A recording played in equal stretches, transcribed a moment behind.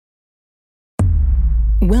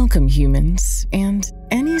Welcome, humans, and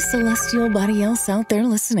any celestial body else out there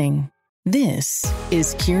listening. This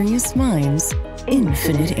is Curious Minds,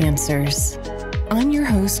 Infinite Answers. I'm your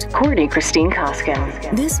host, Courtney Christine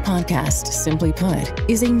Costco. This podcast, simply put,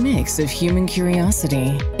 is a mix of human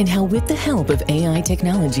curiosity and how, with the help of AI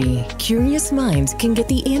technology, curious minds can get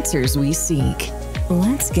the answers we seek.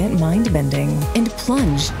 Let's get mind-bending and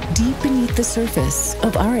plunge deep beneath the surface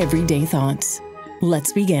of our everyday thoughts.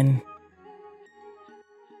 Let's begin.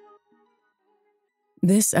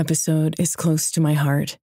 This episode is close to my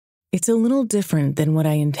heart. It's a little different than what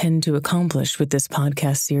I intend to accomplish with this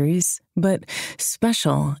podcast series, but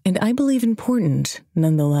special and I believe important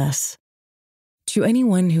nonetheless. To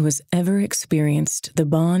anyone who has ever experienced the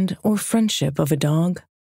bond or friendship of a dog,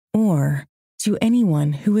 or to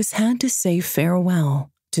anyone who has had to say farewell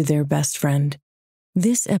to their best friend,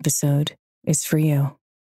 this episode is for you.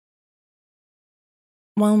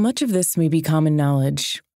 While much of this may be common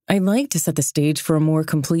knowledge, I'd like to set the stage for a more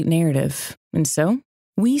complete narrative, and so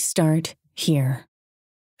we start here.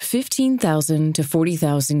 15,000 to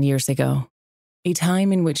 40,000 years ago, a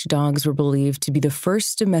time in which dogs were believed to be the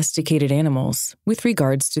first domesticated animals with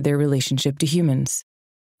regards to their relationship to humans.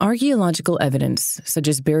 Archaeological evidence, such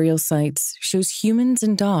as burial sites, shows humans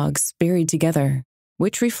and dogs buried together,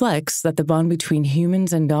 which reflects that the bond between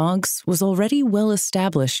humans and dogs was already well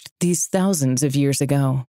established these thousands of years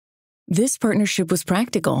ago. This partnership was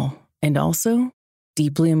practical and also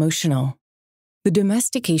deeply emotional. The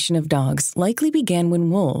domestication of dogs likely began when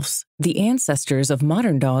wolves, the ancestors of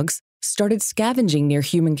modern dogs, started scavenging near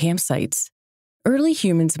human campsites. Early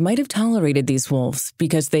humans might have tolerated these wolves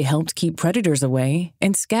because they helped keep predators away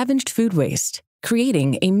and scavenged food waste,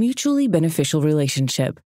 creating a mutually beneficial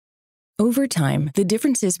relationship. Over time, the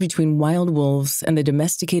differences between wild wolves and the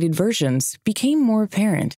domesticated versions became more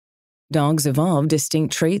apparent. Dogs evolved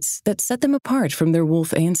distinct traits that set them apart from their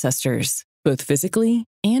wolf ancestors, both physically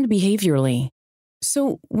and behaviorally.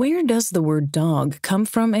 So where does the word dog come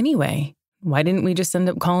from anyway? Why didn't we just end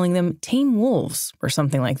up calling them tame wolves or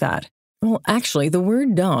something like that? Well, actually, the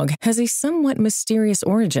word dog has a somewhat mysterious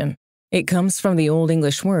origin. It comes from the Old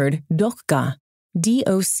English word docga,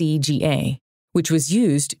 D-O-C-G-A, which was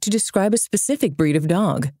used to describe a specific breed of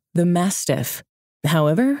dog, the Mastiff.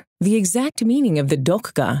 However, the exact meaning of the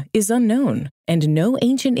docga is unknown, and no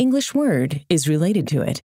ancient English word is related to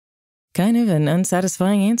it. Kind of an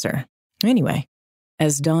unsatisfying answer. Anyway,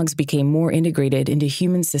 as dogs became more integrated into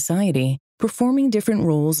human society, performing different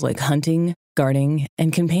roles like hunting, guarding,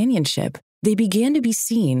 and companionship, they began to be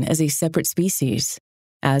seen as a separate species.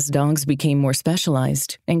 As dogs became more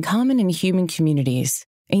specialized and common in human communities,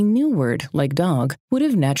 a new word like dog would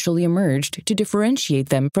have naturally emerged to differentiate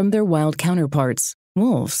them from their wild counterparts,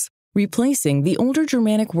 wolves, replacing the older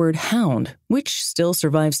Germanic word hound, which still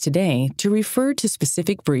survives today to refer to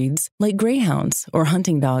specific breeds like greyhounds or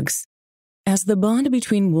hunting dogs. As the bond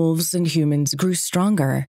between wolves and humans grew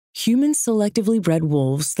stronger, humans selectively bred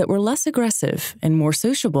wolves that were less aggressive and more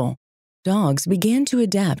sociable. Dogs began to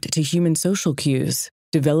adapt to human social cues,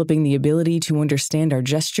 developing the ability to understand our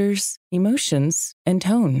gestures, emotions, and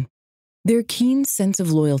tone. Their keen sense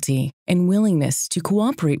of loyalty and willingness to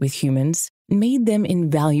cooperate with humans made them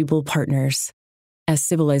invaluable partners. As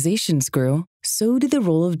civilizations grew, so did the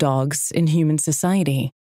role of dogs in human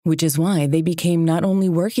society, which is why they became not only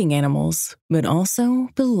working animals, but also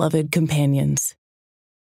beloved companions.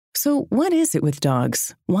 So what is it with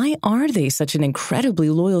dogs? Why are they such an incredibly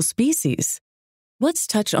loyal species? Let's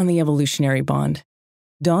touch on the evolutionary bond.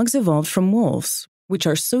 Dogs evolved from wolves, which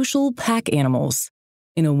are social pack animals.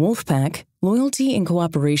 In a wolf pack, loyalty and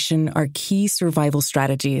cooperation are key survival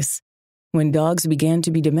strategies. When dogs began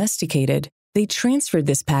to be domesticated, they transferred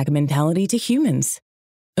this pack mentality to humans.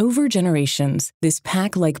 Over generations, this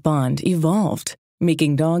pack-like bond evolved,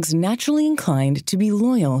 making dogs naturally inclined to be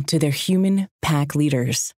loyal to their human pack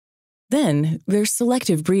leaders. Then there's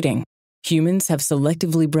selective breeding. Humans have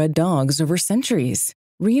selectively bred dogs over centuries,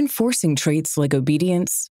 reinforcing traits like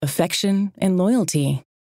obedience, affection, and loyalty.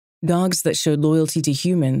 Dogs that showed loyalty to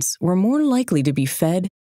humans were more likely to be fed,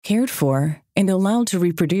 cared for, and allowed to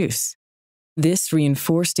reproduce. This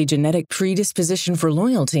reinforced a genetic predisposition for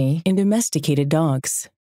loyalty in domesticated dogs.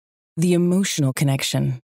 The emotional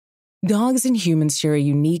connection. Dogs and humans share a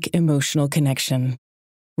unique emotional connection.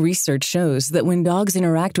 Research shows that when dogs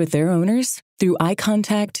interact with their owners, through eye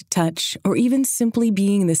contact, touch, or even simply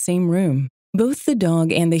being in the same room, both the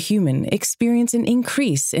dog and the human experience an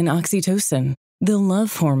increase in oxytocin, the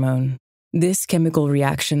love hormone. This chemical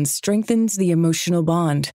reaction strengthens the emotional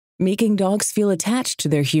bond, making dogs feel attached to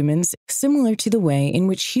their humans similar to the way in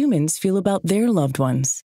which humans feel about their loved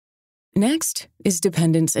ones. Next is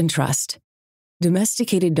dependence and trust.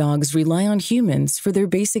 Domesticated dogs rely on humans for their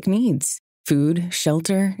basic needs: food,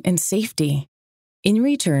 shelter, and safety. In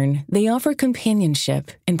return, they offer companionship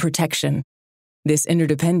and protection. This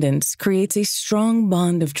interdependence creates a strong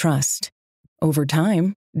bond of trust. Over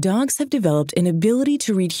time, dogs have developed an ability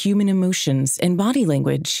to read human emotions and body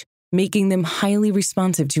language, making them highly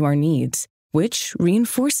responsive to our needs, which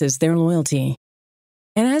reinforces their loyalty.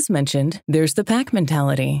 And as mentioned, there's the pack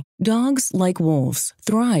mentality. Dogs, like wolves,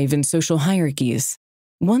 thrive in social hierarchies.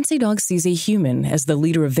 Once a dog sees a human as the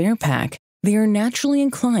leader of their pack, they are naturally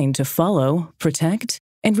inclined to follow, protect,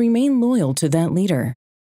 and remain loyal to that leader.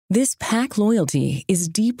 This pack loyalty is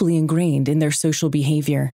deeply ingrained in their social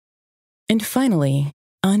behavior. And finally,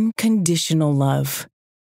 unconditional love.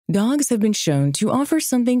 Dogs have been shown to offer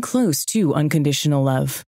something close to unconditional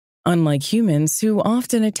love. Unlike humans who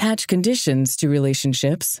often attach conditions to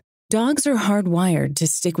relationships, dogs are hardwired to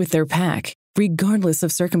stick with their pack, regardless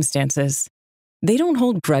of circumstances. They don't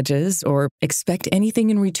hold grudges or expect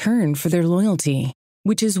anything in return for their loyalty,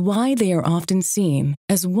 which is why they are often seen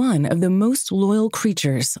as one of the most loyal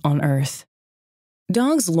creatures on Earth.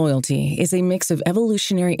 Dogs' loyalty is a mix of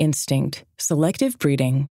evolutionary instinct, selective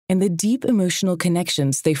breeding, and the deep emotional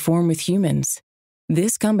connections they form with humans.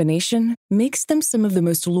 This combination makes them some of the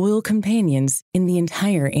most loyal companions in the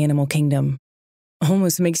entire animal kingdom.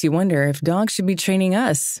 Almost makes you wonder if dogs should be training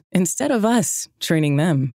us instead of us training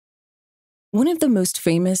them. One of the most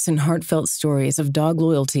famous and heartfelt stories of dog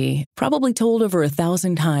loyalty, probably told over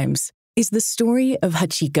 1,000 times, is the story of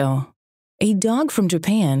Hachiko, a dog from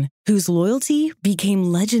Japan whose loyalty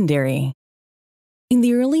became legendary. In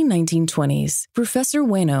the early 1920s, Professor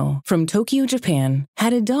Ueno from Tokyo, Japan,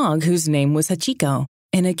 had a dog whose name was Hachiko,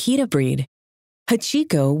 an Akita breed.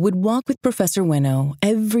 Hachiko would walk with Professor Ueno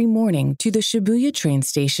every morning to the Shibuya train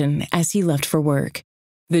station as he left for work.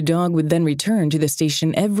 The dog would then return to the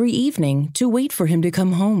station every evening to wait for him to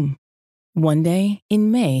come home. One day, in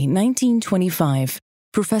May 1925,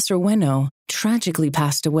 Professor Ueno tragically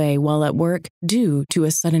passed away while at work due to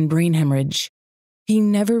a sudden brain hemorrhage. He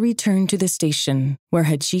never returned to the station where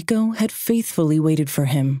Hachiko had faithfully waited for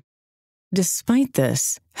him. Despite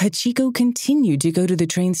this, Hachiko continued to go to the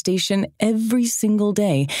train station every single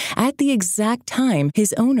day at the exact time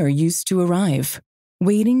his owner used to arrive,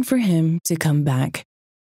 waiting for him to come back.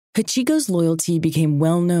 Hachiko's loyalty became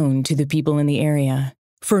well known to the people in the area.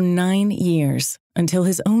 For 9 years, until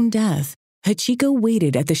his own death, Hachiko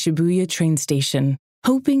waited at the Shibuya train station,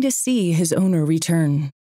 hoping to see his owner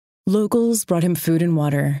return. Locals brought him food and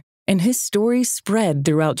water, and his story spread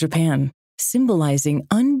throughout Japan, symbolizing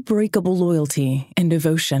unbreakable loyalty and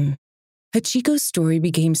devotion. Hachiko's story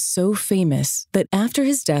became so famous that after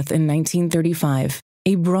his death in 1935,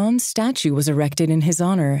 a bronze statue was erected in his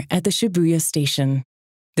honor at the Shibuya station.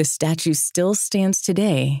 The statue still stands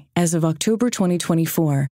today as of October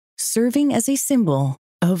 2024, serving as a symbol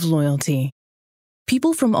of loyalty.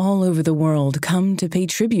 People from all over the world come to pay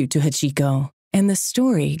tribute to Hachiko, and the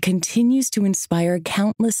story continues to inspire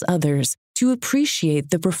countless others to appreciate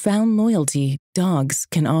the profound loyalty dogs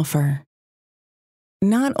can offer.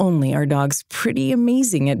 Not only are dogs pretty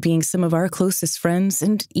amazing at being some of our closest friends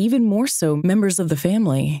and even more so members of the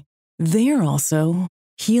family, they're also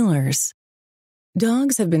healers.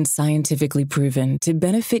 Dogs have been scientifically proven to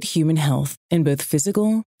benefit human health in both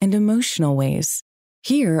physical and emotional ways.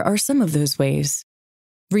 Here are some of those ways.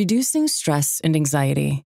 Reducing stress and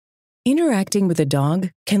anxiety. Interacting with a dog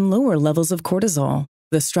can lower levels of cortisol,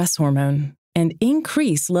 the stress hormone, and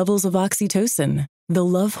increase levels of oxytocin, the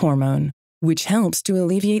love hormone, which helps to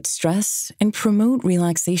alleviate stress and promote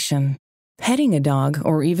relaxation. Petting a dog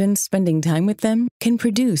or even spending time with them can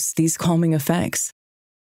produce these calming effects.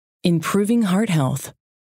 Improving heart health.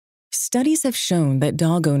 Studies have shown that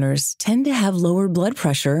dog owners tend to have lower blood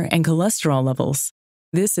pressure and cholesterol levels.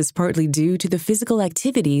 This is partly due to the physical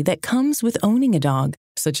activity that comes with owning a dog,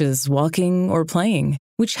 such as walking or playing,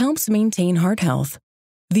 which helps maintain heart health.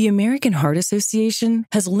 The American Heart Association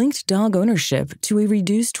has linked dog ownership to a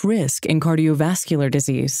reduced risk in cardiovascular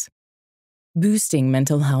disease. Boosting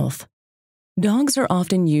mental health. Dogs are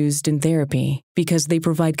often used in therapy because they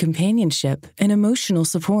provide companionship and emotional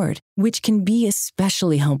support, which can be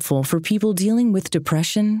especially helpful for people dealing with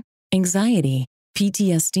depression, anxiety,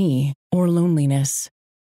 PTSD, or loneliness.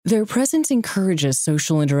 Their presence encourages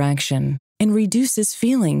social interaction and reduces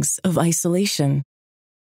feelings of isolation.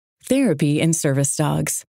 Therapy and service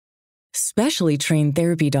dogs. Specially trained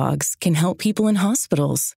therapy dogs can help people in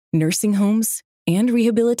hospitals, nursing homes, and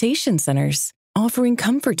rehabilitation centers, offering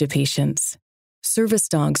comfort to patients. Service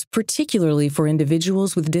dogs, particularly for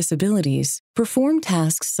individuals with disabilities, perform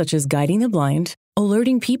tasks such as guiding the blind,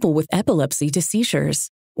 alerting people with epilepsy to seizures,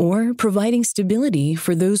 or providing stability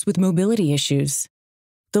for those with mobility issues.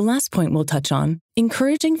 The last point we'll touch on,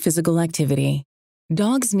 encouraging physical activity.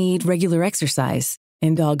 Dogs need regular exercise,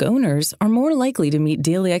 and dog owners are more likely to meet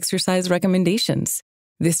daily exercise recommendations.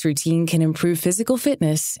 This routine can improve physical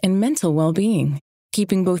fitness and mental well-being,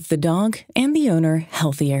 keeping both the dog and the owner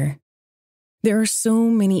healthier. There are so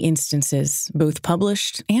many instances, both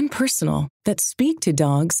published and personal, that speak to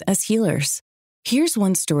dogs as healers. Here's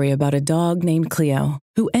one story about a dog named Cleo,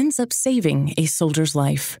 who ends up saving a soldier's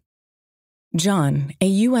life. John, a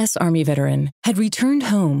U.S. Army veteran, had returned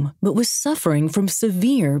home but was suffering from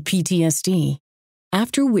severe PTSD.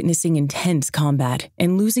 After witnessing intense combat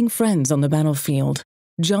and losing friends on the battlefield,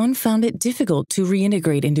 John found it difficult to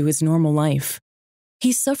reintegrate into his normal life.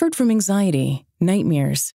 He suffered from anxiety,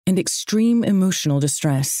 nightmares, and extreme emotional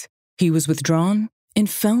distress. He was withdrawn and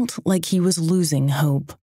felt like he was losing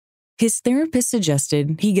hope. His therapist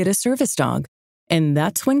suggested he get a service dog, and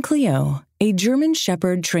that's when Cleo, a German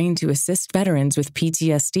Shepherd trained to assist veterans with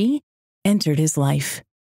PTSD, entered his life.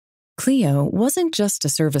 Cleo wasn't just a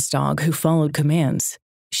service dog who followed commands.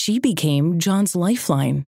 She became John's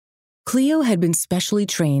lifeline. Cleo had been specially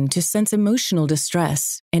trained to sense emotional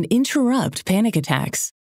distress and interrupt panic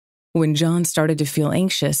attacks. When John started to feel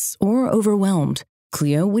anxious or overwhelmed,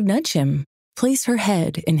 Cleo would nudge him, place her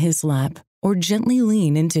head in his lap, or gently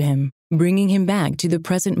lean into him, bringing him back to the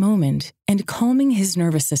present moment and calming his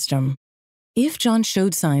nervous system. If John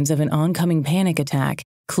showed signs of an oncoming panic attack,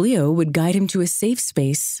 Cleo would guide him to a safe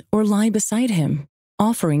space or lie beside him,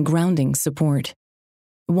 offering grounding support.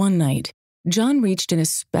 One night, John reached an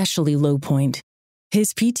especially low point.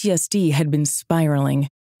 His PTSD had been spiraling,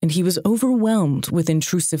 and he was overwhelmed with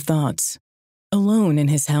intrusive thoughts. Alone in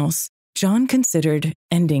his house, John considered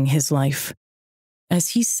ending his life. As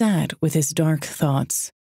he sat with his dark thoughts,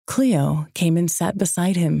 Cleo came and sat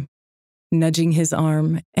beside him, nudging his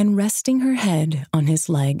arm and resting her head on his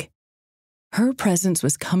leg. Her presence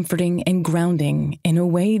was comforting and grounding in a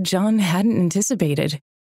way John hadn't anticipated.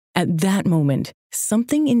 At that moment,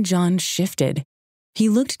 something in John shifted. He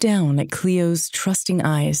looked down at Cleo's trusting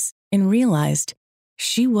eyes and realized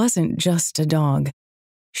she wasn't just a dog.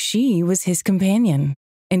 She was his companion,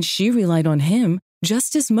 and she relied on him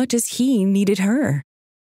just as much as he needed her.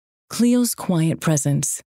 Cleo's quiet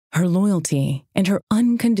presence, her loyalty, and her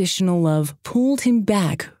unconditional love pulled him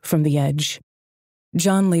back from the edge.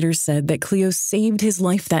 John later said that Cleo saved his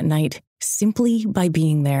life that night simply by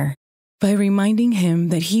being there, by reminding him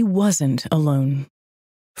that he wasn't alone.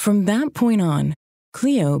 From that point on,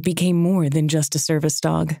 Cleo became more than just a service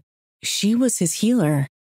dog. She was his healer,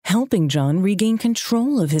 helping John regain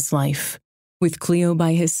control of his life. With Cleo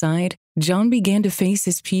by his side, John began to face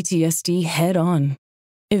his PTSD head-on,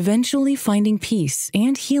 eventually finding peace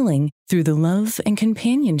and healing through the love and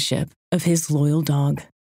companionship of his loyal dog.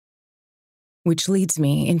 Which leads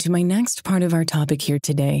me into my next part of our topic here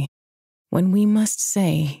today, when we must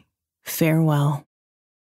say farewell.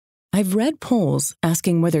 I've read polls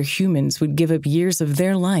asking whether humans would give up years of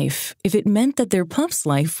their life if it meant that their pup's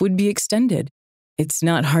life would be extended. It's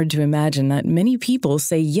not hard to imagine that many people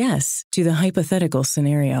say yes to the hypothetical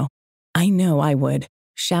scenario. I know I would.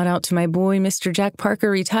 Shout out to my boy, Mr. Jack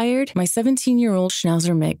Parker, retired, my 17-year-old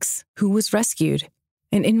Schnauzer mix, who was rescued,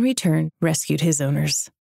 and in return rescued his owners.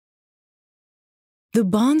 The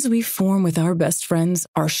bonds we form with our best friends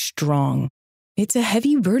are strong. It's a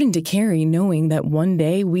heavy burden to carry knowing that one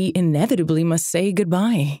day we inevitably must say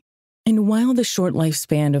goodbye. And while the short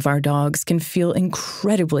lifespan of our dogs can feel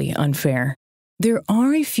incredibly unfair, there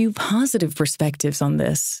are a few positive perspectives on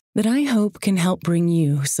this that I hope can help bring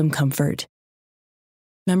you some comfort.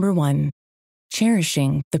 Number 1,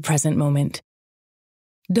 cherishing the present moment.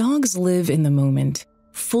 Dogs live in the moment,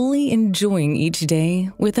 fully enjoying each day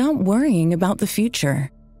without worrying about the future.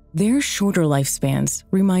 Their shorter lifespans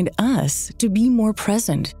remind us to be more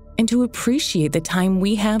present and to appreciate the time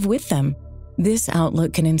we have with them. This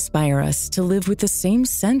outlook can inspire us to live with the same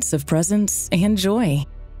sense of presence and joy,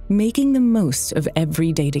 making the most of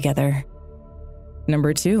every day together.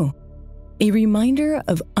 Number 2, a reminder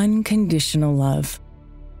of unconditional love.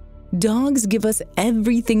 Dogs give us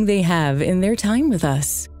everything they have in their time with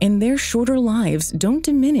us, and their shorter lives don't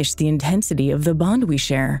diminish the intensity of the bond we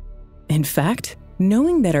share. In fact,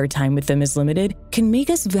 knowing that our time with them is limited can make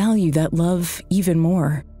us value that love even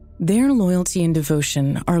more. Their loyalty and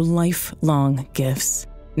devotion are lifelong gifts,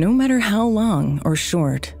 no matter how long or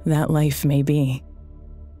short that life may be.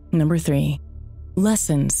 Number 3,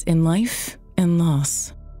 lessons in life and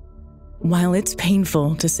loss. While it's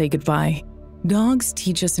painful to say goodbye, dogs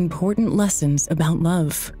teach us important lessons about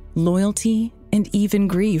love, loyalty, and even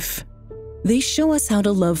grief. They show us how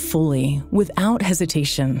to love fully without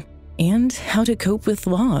hesitation and how to cope with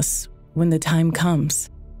loss when the time comes.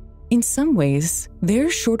 In some ways, their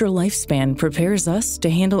shorter lifespan prepares us to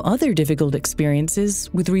handle other difficult experiences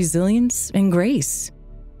with resilience and grace.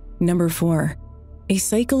 Number 4, a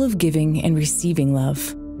cycle of giving and receiving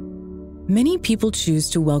love. Many people choose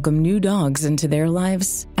to welcome new dogs into their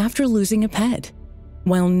lives after losing a pet.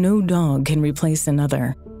 While no dog can replace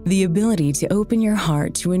another, the ability to open your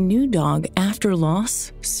heart to a new dog after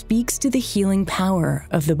loss speaks to the healing power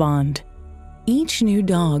of the bond. Each new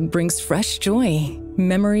dog brings fresh joy,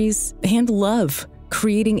 memories, and love,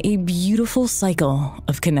 creating a beautiful cycle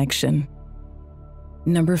of connection.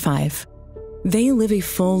 Number 5, they live a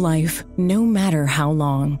full life no matter how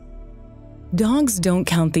long. Dogs don't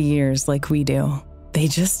count the years like we do. They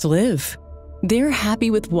just live. They're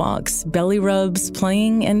happy with walks, belly rubs,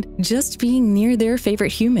 playing, and just being near their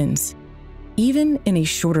favorite humans. Even in a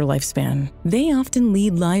shorter lifespan, they often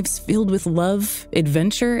lead lives filled with love,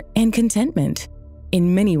 adventure, and contentment.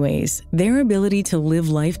 In many ways, their ability to live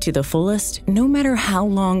life to the fullest, no matter how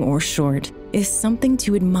long or short, is something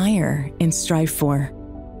to admire and strive for.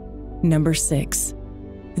 Number 6,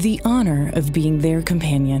 the honor of being their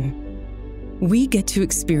companion. We get to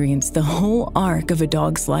experience the whole arc of a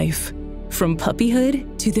dog's life, from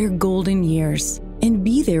puppyhood to their golden years, and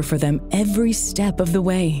be there for them every step of the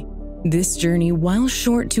way. This journey, while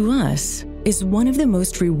short to us, is one of the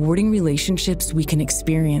most rewarding relationships we can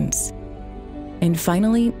experience. And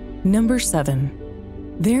finally, number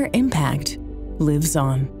 7, their impact lives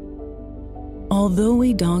on. Although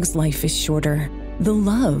a dog's life is shorter, the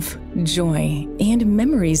love, joy, and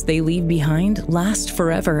memories they leave behind last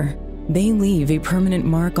forever. They leave a permanent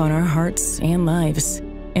mark on our hearts and lives,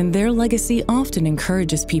 and their legacy often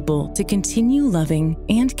encourages people to continue loving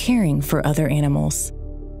and caring for other animals.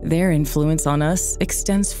 Their influence on us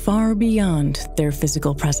extends far beyond their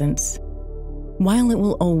physical presence. While it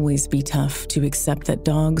will always be tough to accept that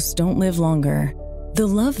dogs don't live longer, the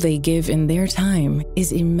love they give in their time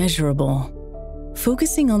is immeasurable.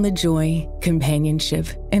 Focusing on the joy, companionship,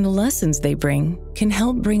 and lessons they bring can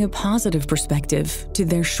help bring a positive perspective to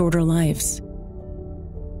their shorter lives.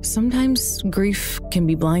 Sometimes grief can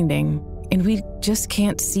be blinding, and we just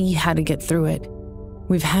can't see how to get through it.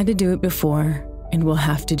 We've had to do it before, and we'll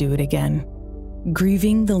have to do it again.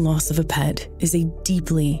 Grieving the loss of a pet is a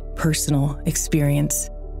deeply personal experience,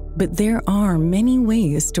 but there are many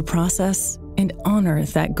ways to process and honor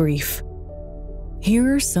that grief.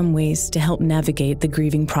 Here are some ways to help navigate the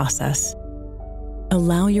grieving process.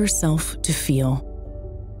 Allow yourself to feel.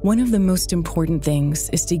 One of the most important things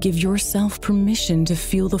is to give yourself permission to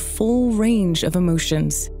feel the full range of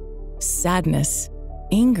emotions: sadness,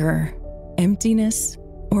 anger, emptiness,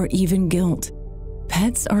 or even guilt.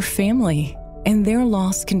 Pets are family, and their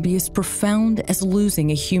loss can be as profound as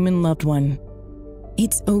losing a human loved one.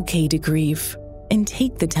 It's okay to grieve, and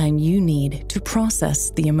take the time you need to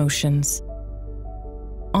process the emotions.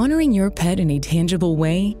 Honoring your pet in a tangible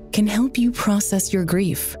way can help you process your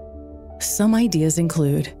grief. Some ideas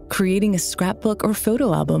include creating a scrapbook or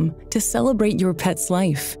photo album to celebrate your pet's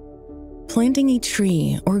life, planting a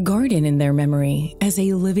tree or garden in their memory as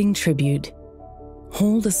a living tribute.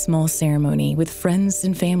 Hold a small ceremony with friends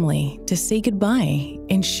and family to say goodbye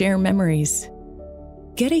and share memories.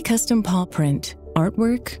 Get a custom paw print,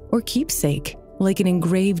 artwork, or keepsake, like an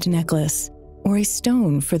engraved necklace or a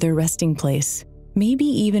stone for their resting place. Maybe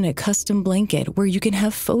even a custom blanket where you can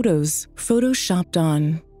have photos photoshopped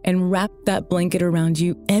on and wrap that blanket around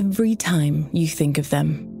you every time you think of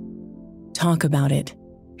them. Talk about it.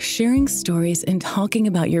 Sharing stories and talking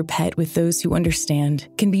about your pet with those who understand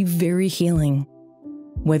can be very healing.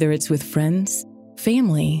 Whether it's with friends,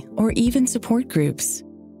 family, or even support groups,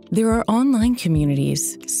 there are online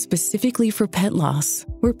communities specifically for pet loss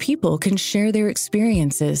where people can share their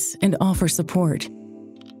experiences and offer support.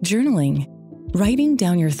 Journaling. Writing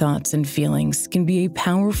down your thoughts and feelings can be a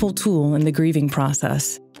powerful tool in the grieving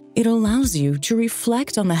process. It allows you to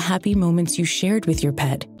reflect on the happy moments you shared with your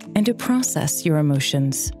pet and to process your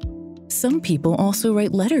emotions. Some people also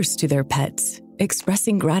write letters to their pets,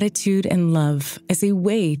 expressing gratitude and love as a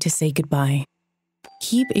way to say goodbye.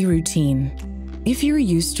 Keep a routine. If you're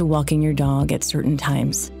used to walking your dog at certain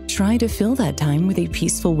times, try to fill that time with a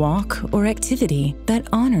peaceful walk or activity that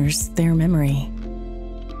honors their memory.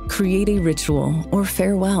 Create a ritual or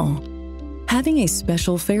farewell. Having a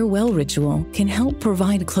special farewell ritual can help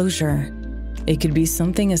provide closure. It could be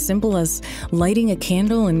something as simple as lighting a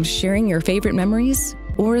candle and sharing your favorite memories,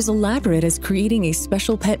 or as elaborate as creating a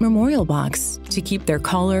special pet memorial box to keep their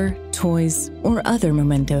collar, toys, or other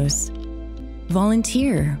mementos.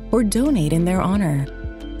 Volunteer or donate in their honor.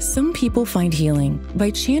 Some people find healing by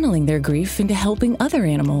channeling their grief into helping other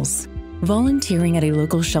animals. Volunteering at a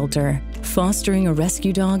local shelter, fostering a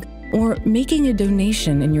rescue dog, or making a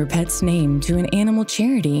donation in your pet's name to an animal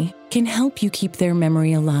charity can help you keep their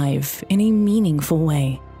memory alive in a meaningful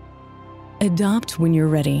way. Adopt when you're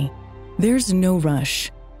ready. There's no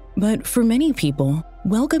rush. But for many people,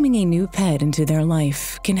 welcoming a new pet into their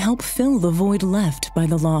life can help fill the void left by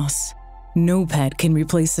the loss. No pet can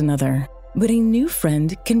replace another, but a new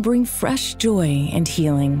friend can bring fresh joy and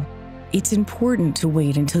healing. It's important to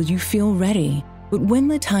wait until you feel ready, but when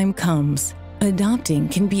the time comes, adopting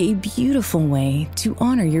can be a beautiful way to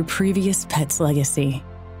honor your previous pet's legacy.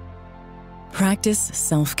 Practice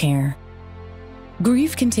self-care.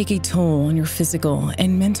 Grief can take a toll on your physical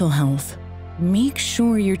and mental health. Make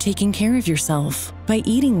sure you're taking care of yourself by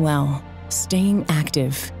eating well, staying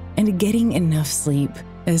active, and getting enough sleep,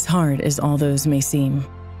 as hard as all those may seem.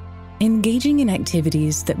 Engaging in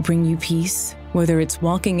activities that bring you peace, whether it's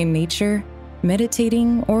walking in nature,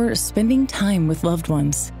 meditating, or spending time with loved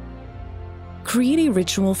ones. Create a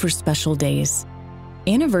ritual for special days.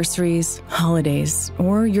 Anniversaries, holidays,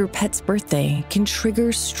 or your pet's birthday can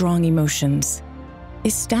trigger strong emotions.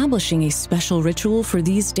 Establishing a special ritual for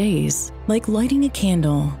these days, like lighting a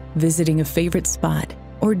candle, visiting a favorite spot,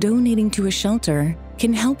 or donating to a shelter,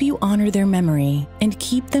 can help you honor their memory and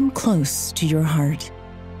keep them close to your heart.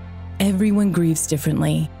 Everyone grieves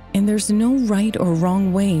differently, and there's no right or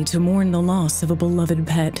wrong way to mourn the loss of a beloved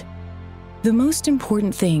pet. The most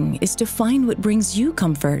important thing is to find what brings you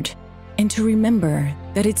comfort and to remember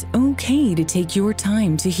that it's okay to take your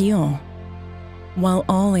time to heal. While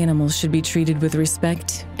all animals should be treated with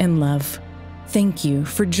respect and love, thank you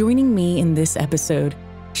for joining me in this episode,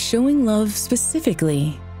 showing love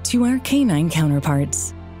specifically to our canine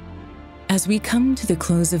counterparts. As we come to the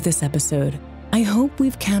close of this episode, I hope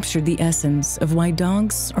we've captured the essence of why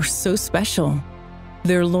dogs are so special.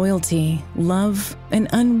 Their loyalty, love, and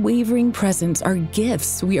unwavering presence are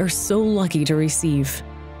gifts we are so lucky to receive.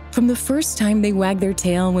 From the first time they wag their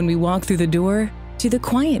tail when we walk through the door, to the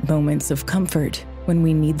quiet moments of comfort when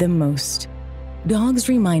we need them most. Dogs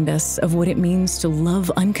remind us of what it means to love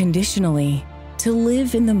unconditionally, to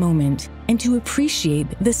live in the moment, and to appreciate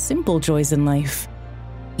the simple joys in life.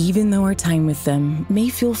 Even though our time with them may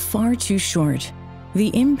feel far too short, the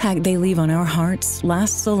impact they leave on our hearts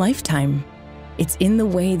lasts a lifetime. It's in the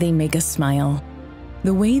way they make us smile,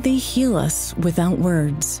 the way they heal us without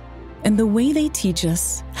words, and the way they teach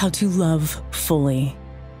us how to love fully.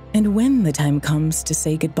 And when the time comes to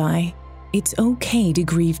say goodbye, it's okay to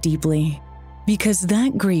grieve deeply, because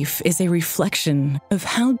that grief is a reflection of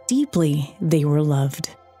how deeply they were loved.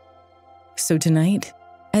 So tonight,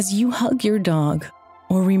 as you hug your dog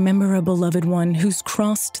or remember a beloved one who's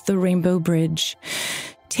crossed the rainbow bridge,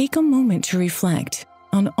 take a moment to reflect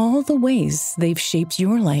on all the ways they've shaped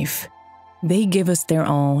your life. They give us their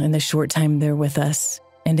all in the short time they're with us,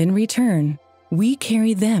 and in return, we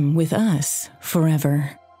carry them with us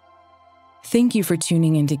forever. Thank you for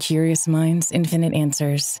tuning into Curious Minds, Infinite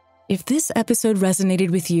Answers. If this episode resonated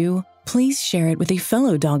with you, please share it with a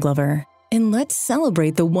fellow dog lover, and let's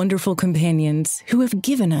celebrate the wonderful companions who have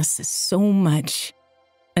given us so much.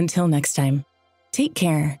 Until next time, take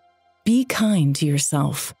care, be kind to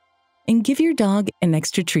yourself, and give your dog an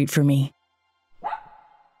extra treat for me.